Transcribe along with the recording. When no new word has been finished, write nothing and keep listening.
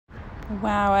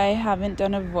Wow, I haven't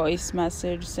done a voice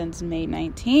message since May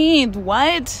 19th.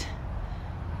 What?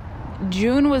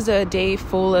 June was a day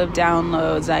full of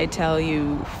downloads, I tell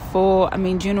you.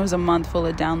 June was a month full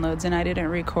of downloads, and I didn't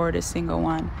record a single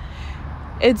one.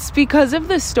 It's because of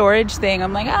the storage thing.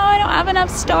 I'm like, oh, I don't have enough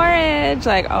storage.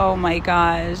 Like, oh my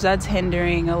gosh, that's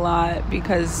hindering a lot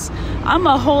because I'm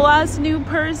a whole ass new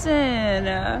person.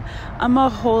 I'm a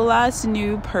whole ass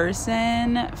new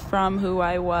person from who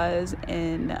I was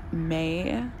in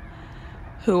May,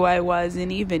 who I was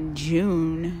in even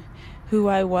June, who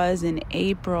I was in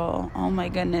April. Oh my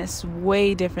goodness,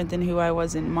 way different than who I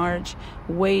was in March,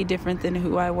 way different than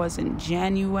who I was in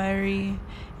January,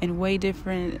 and way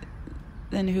different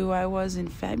than who I was in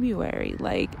February.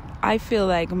 Like, I feel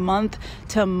like month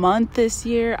to month this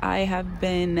year, I have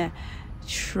been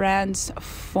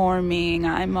transforming.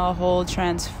 I'm a whole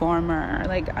transformer.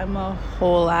 Like, I'm a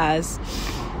whole ass.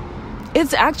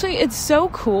 It's so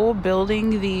cool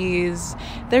building these.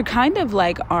 They're kind of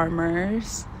like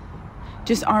armors,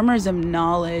 just armors of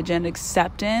knowledge and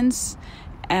acceptance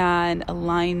and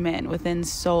alignment within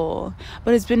soul.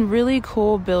 But it's been really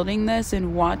cool building this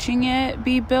and watching it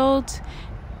be built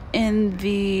in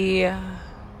the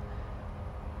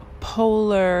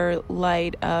polar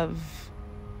light of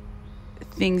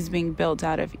things being built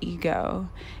out of ego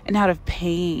and out of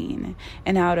pain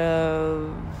and out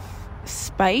of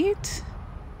spite.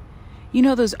 You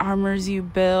know those armors you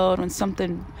build when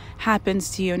something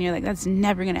happens to you and you're like, that's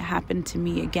never going to happen to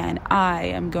me again. I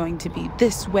am going to be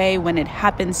this way when it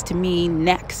happens to me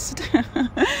next.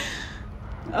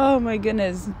 Oh my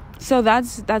goodness. So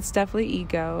that's definitely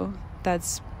ego.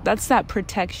 That's that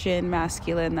protection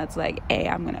masculine that's like, hey,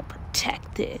 I'm going to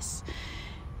protect this.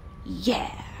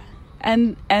 Yeah.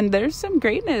 And there's some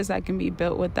greatness that can be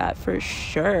built with that for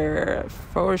sure.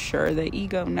 For sure. The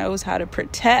ego knows how to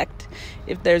protect.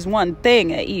 If there's one thing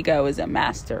the ego is a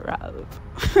master of.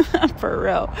 For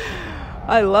real.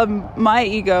 I love my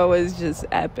ego is just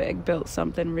epic. Built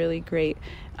something really great.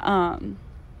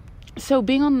 So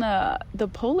being on the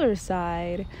polar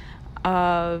side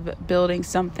of building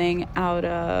something out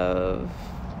of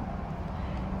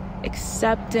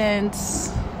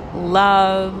acceptance,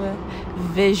 love,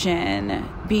 vision,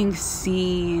 being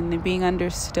seen, being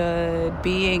understood,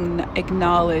 being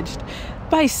acknowledged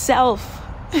by self,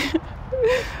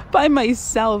 by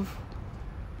myself,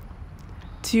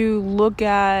 to look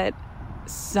at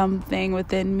something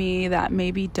within me that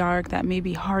may be dark, that may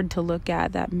be hard to look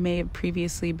at, that may have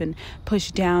previously been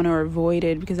pushed down or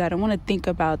avoided because I don't want to think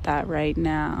about that right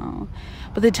now.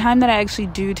 But the time that I actually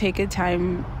do take a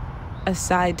time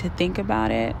aside to think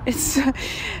about it,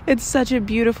 it's such a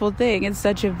beautiful thing. It's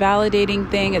such a validating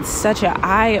thing. It's such an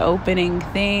eye-opening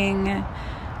thing.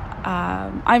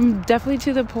 I'm definitely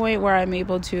to the point where I'm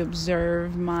able to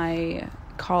observe my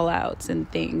call-outs and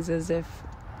things as if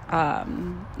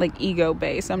like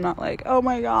ego-based. I'm not like, oh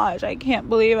my gosh, I can't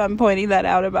believe I'm pointing that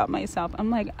out about myself. I'm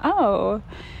like, oh,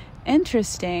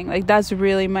 interesting. Like, that's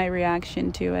really my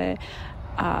reaction to it.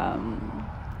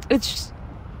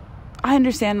 I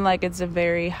understand, like, it's a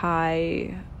very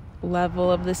high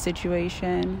level of the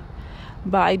situation,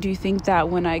 but I do think that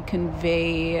when I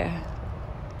convey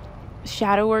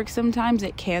shadow work, sometimes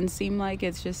it can seem like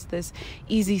it's just this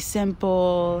easy,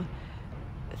 simple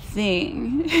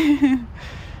thing.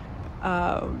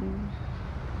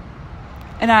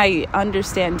 And I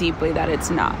understand deeply that it's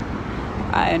not.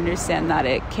 I understand that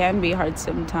it can be hard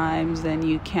sometimes, and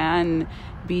you can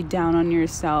be down on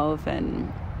yourself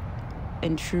and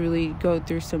truly go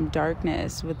through some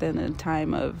darkness within a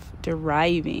time of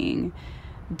deriving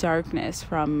darkness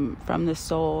from the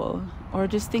soul, or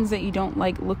just things that you don't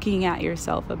like looking at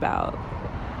yourself about.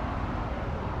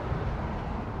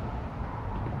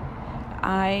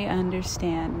 I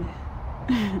understand.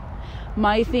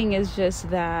 My thing is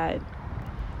just that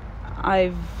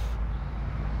I've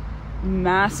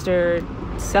mastered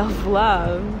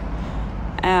self-love,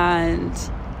 and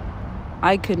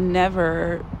I could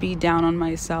never be down on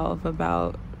myself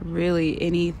about really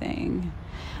anything.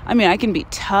 I mean, I can be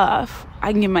tough.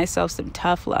 I can give myself some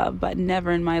tough love, but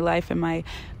never in my life am I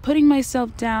putting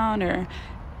myself down or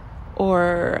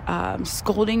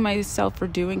scolding myself for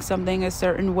doing something a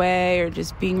certain way, or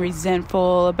just being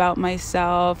resentful about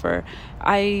myself, or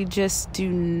I just do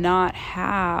not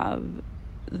have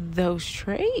those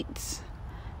traits.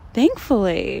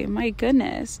 Thankfully, my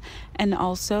goodness. And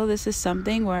also, this is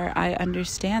something where I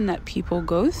understand that people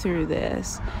go through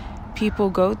this. People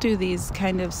go through these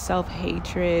kind of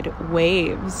self-hatred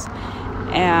waves.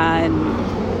 And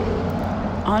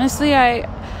honestly,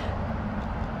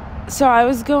 So I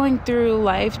was going through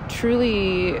life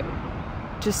truly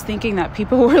just thinking that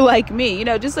people were like me, you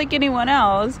know, just like anyone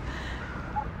else.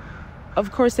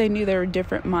 Of course, I knew there were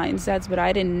different mindsets, but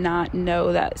I did not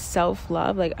know that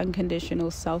self-love, like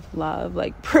unconditional self-love,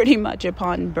 like pretty much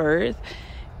upon birth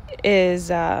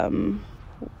is,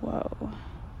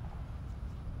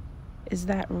 is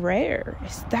that rare?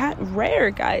 Is that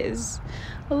rare, guys?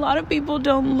 A lot of people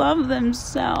don't love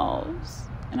themselves.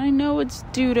 And I know it's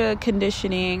due to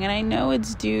conditioning, and I know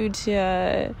it's due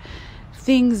to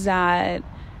things that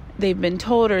they've been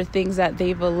told or things that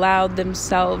they've allowed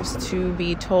themselves to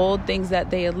be told, things that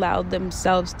they allowed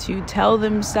themselves to tell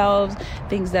themselves,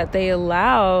 things that they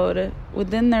allowed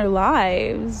within their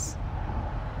lives,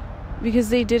 because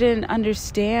they didn't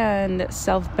understand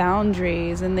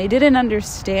self-boundaries, and they didn't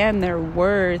understand their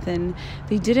worth, and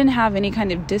they didn't have any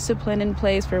kind of discipline in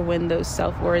place for when those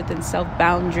self-worth and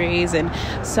self-boundaries and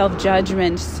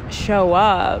self-judgments show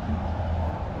up.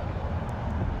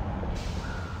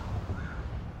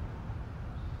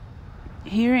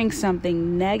 Hearing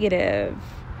something negative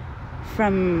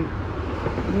from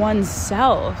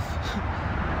oneself,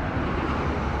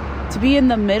 to be in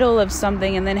the middle of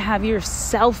something and then have your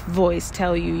self voice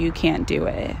tell you can't do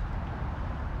it.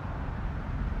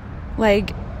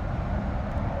 Like,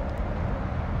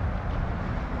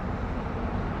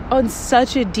 on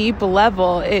such a deep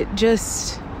level,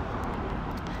 it's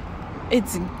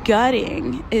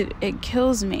gutting. It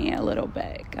kills me a little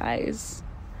bit, guys.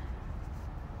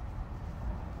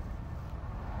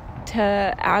 To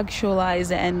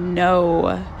actualize and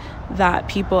know that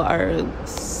people are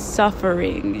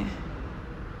suffering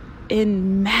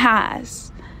in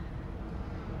mass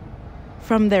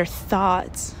from their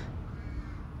thoughts,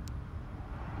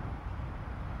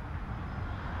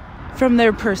 from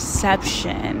their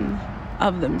perception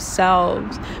of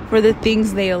themselves, for the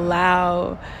things they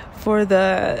allow, for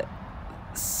the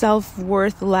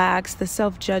self-worth lacks, the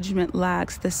self-judgment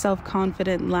lacks, the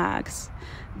self-confidence lacks,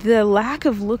 the lack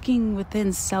of looking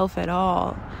within self at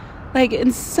all. Like,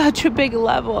 in such a big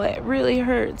level, it really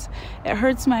hurts. It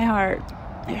hurts my heart.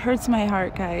 It hurts my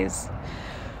heart, guys.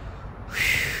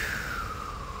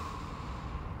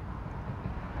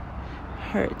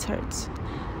 Hurts.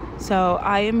 So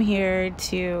I am here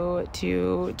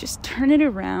to just turn it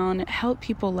around, help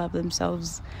people love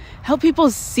themselves, help people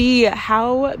see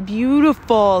how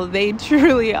beautiful they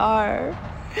truly are.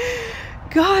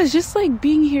 Gosh, just like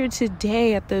being here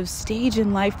today at the stage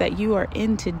in life that you are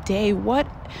in today, what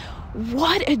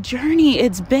a journey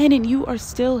it's been, and you are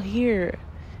still here.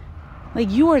 Like,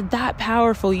 you are that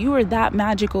powerful, you are that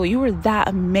magical, you are that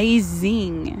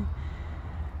amazing.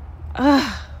 And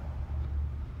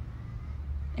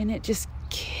it just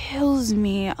kills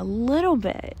me a little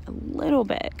bit,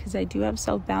 because I do have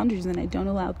self-boundaries and I don't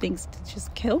allow things to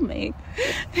just kill me.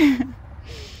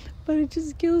 But it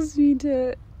just kills me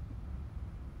to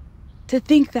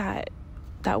think that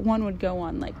one would go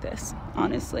on like this,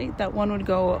 honestly, that one would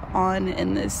go on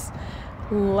in this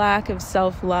lack of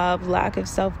self-love, lack of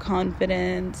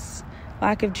self-confidence,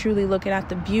 lack of truly looking at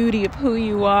the beauty of who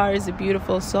you are as a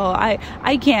beautiful soul.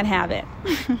 I can't have it.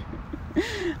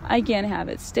 I can't have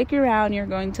it. Stick around. You're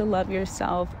going to love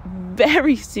yourself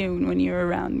very soon when you're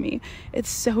around me. It's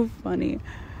so funny.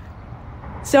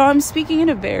 So I'm speaking in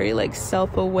a very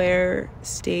self-aware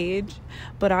stage,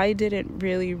 but I didn't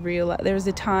really realize, there was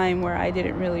a time where I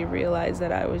didn't really realize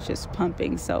that I was just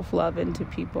pumping self-love into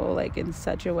people in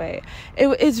such a way.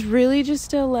 It's really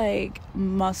just a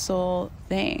muscle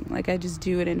thing. I just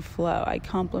do it in flow. I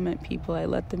compliment people. I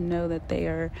let them know that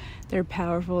they're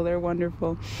powerful, they're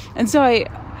wonderful. And so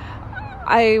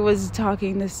I was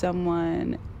talking to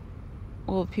someone,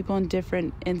 people in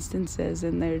different instances,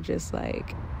 and they're just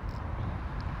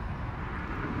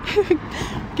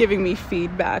giving me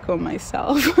feedback on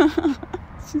myself.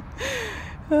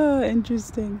 Oh,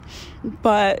 interesting.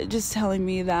 But just telling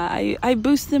me that I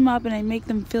boost them up and I make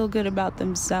them feel good about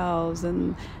themselves,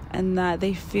 and that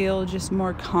they feel just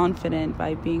more confident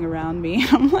by being around me.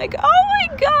 I'm like, oh my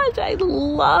gosh, I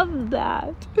love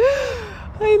that.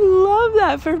 I love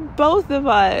that for both of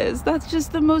us. That's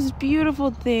just the most beautiful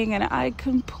thing, and I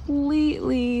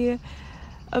completely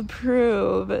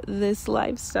approve this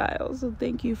lifestyle. So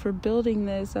thank you for building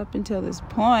this up until this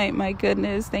point. My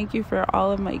goodness, thank you for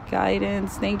all of my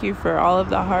guidance. Thank you for all of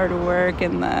the hard work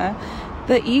and the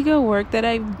ego work that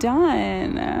I've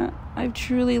done. I've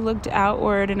truly looked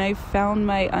outward, and I found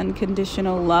my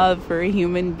unconditional love for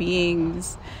human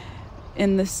beings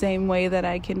in the same way that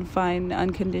I can find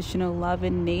unconditional love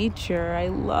in nature. I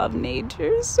love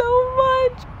nature so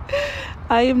much.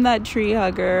 I am that tree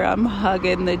hugger. I'm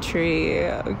hugging the tree,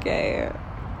 okay?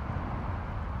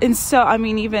 And so,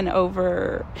 even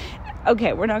we're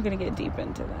not going to get deep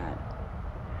into that.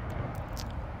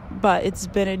 but it's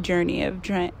been a journey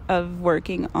of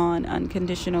working on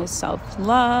unconditional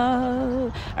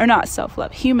self-love, or not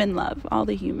self-love, human love, all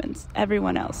the humans,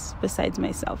 everyone else besides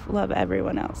myself, love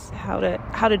everyone else, how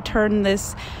to turn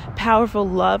this powerful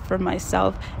love for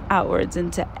myself outwards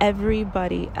into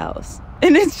everybody else.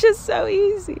 And it's just so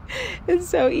easy. It's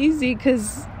so easy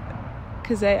because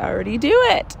I already do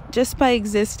it just by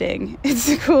existing. It's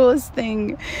the coolest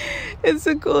thing. It's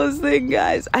the coolest thing,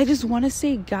 guys. I just want to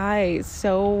say guys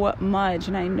so much,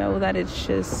 and I know that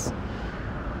it's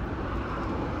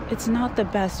not the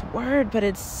best word, but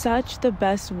it's such the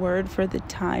best word for the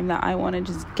time that I want to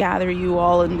just gather you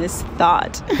all in this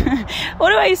thought. What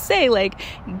do I say? Like,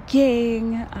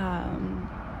 gang.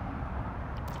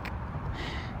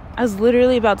 I was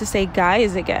literally about to say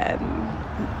guys again.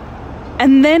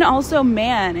 And then also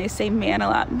man. I say man a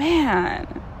lot. Man,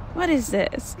 what is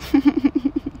this?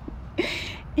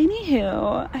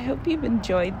 Anywho, I hope you've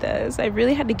enjoyed this. I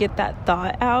really had to get that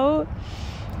thought out.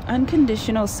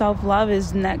 Unconditional self-love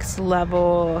is next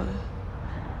level.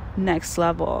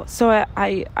 So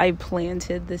I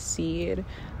planted the seed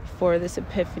for this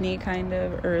epiphany kind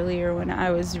of earlier when I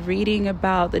was reading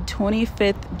about the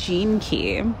 25th gene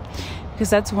key, because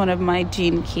that's one of my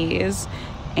gene keys.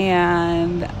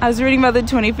 And I was reading about the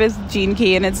 25th gene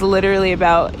key, and it's literally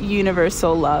about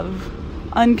universal love,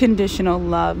 unconditional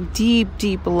love, deep,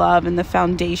 deep love, and the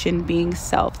foundation being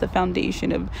self, the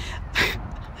foundation of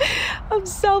of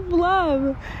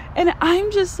self-love. And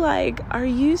I'm just like, are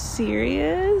you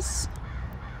serious?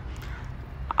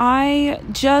 I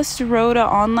just wrote an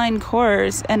online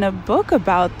course and a book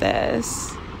about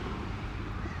this.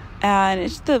 And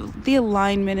it's the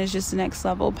alignment is just next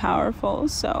level powerful.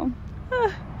 So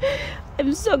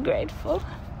I'm so grateful.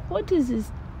 What is this?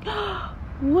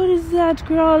 What is that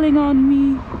crawling on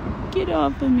me? Get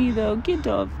off of me, though. Get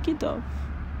off.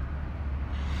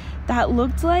 That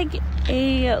looked like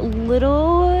a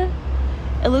little...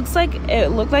 It looked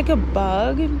like a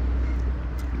bug,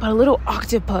 but a little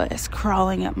octopus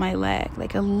crawling up my leg.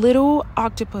 Like a little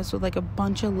octopus with like a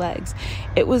bunch of legs.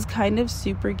 It was kind of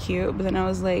super cute, but then I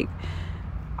was like,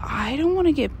 I don't want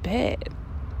to get bit.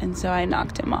 And so I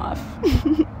knocked him off.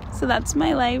 So that's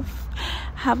my life.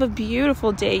 Have a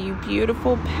beautiful day, you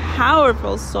beautiful,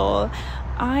 powerful soul.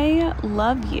 I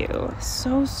love you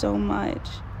so, so much.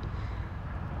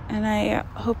 And I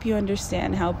hope you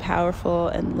understand how powerful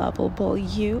and lovable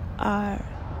you are.